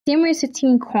Team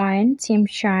Rissa Quan, Team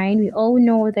Shine. We all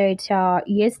know that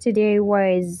yesterday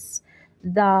was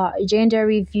the gender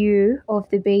review of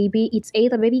the baby. It's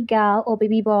either baby girl or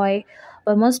baby boy,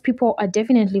 but most people are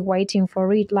definitely waiting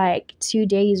for it like 2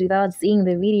 days without seeing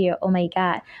the video. Oh my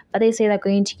god! But they say they're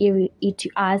going to give it to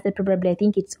us. That probably I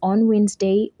think it's on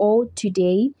Wednesday or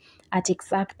today at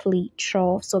exactly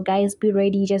 12. So guys, be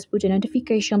ready. Just put a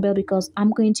notification bell because I'm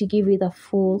going to give you the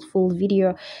full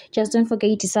video. Just don't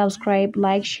forget to subscribe,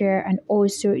 like, share, and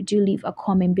also do leave a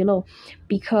comment below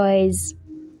because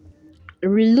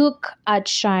look at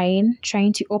Shine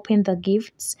trying to open the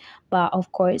gifts, but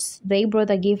of course they brought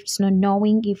the gifts not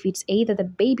knowing if it's either the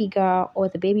baby girl or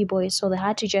the baby boy, so they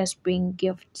had to just bring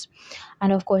gifts.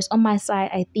 And of course on my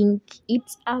side I think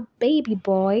it's a baby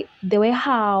boy. The way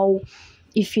how,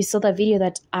 if you saw the video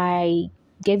that I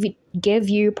gave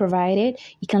you provided,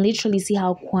 you can literally see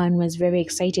how Quan was very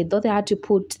excited, though they had to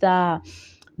put the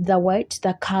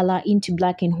color into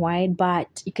black and white,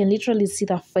 but you can literally see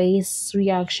the face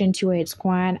reaction towards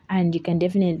Quan, and you can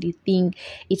definitely think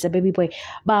it's a baby boy.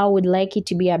 But I would like it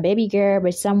to be a baby girl,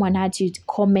 but someone had to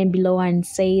comment below and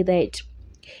say that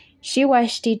she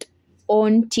watched it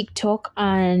on TikTok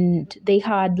and they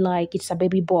had like it's a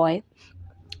baby boy.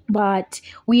 But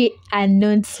we are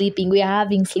not sleeping. We are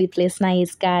having sleepless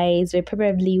nights, guys.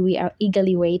 We are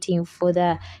eagerly waiting for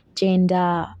the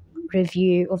gender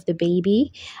review of the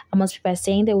baby. And most people are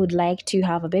saying they would like to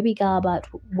have a baby girl, but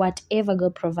whatever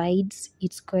God provides,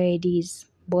 it's good, is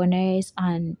bonus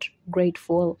and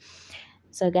grateful.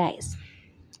 So guys,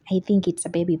 I think it's a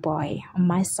baby boy on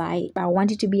my side, but I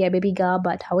want it to be a baby girl.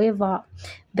 But however,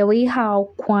 the way how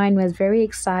Quan was very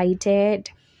excited,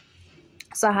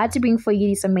 so I had to bring for you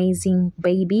this amazing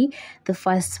baby, the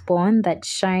firstborn, that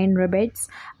Shine Roberts.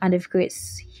 And of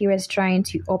course, he was trying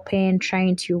to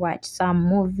watch some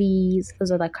movies,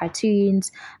 those are the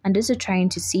cartoons, and also trying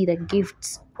to see the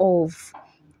gifts of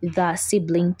the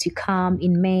sibling to come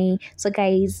in May. So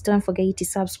guys, don't forget to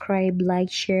subscribe, like,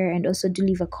 share, and also do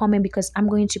leave a comment because I'm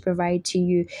going to provide to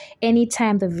you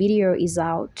anytime the video is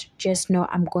out. Just know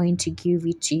I'm going to give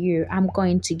it to you. I'm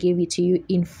going to give it to you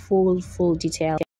in full detail.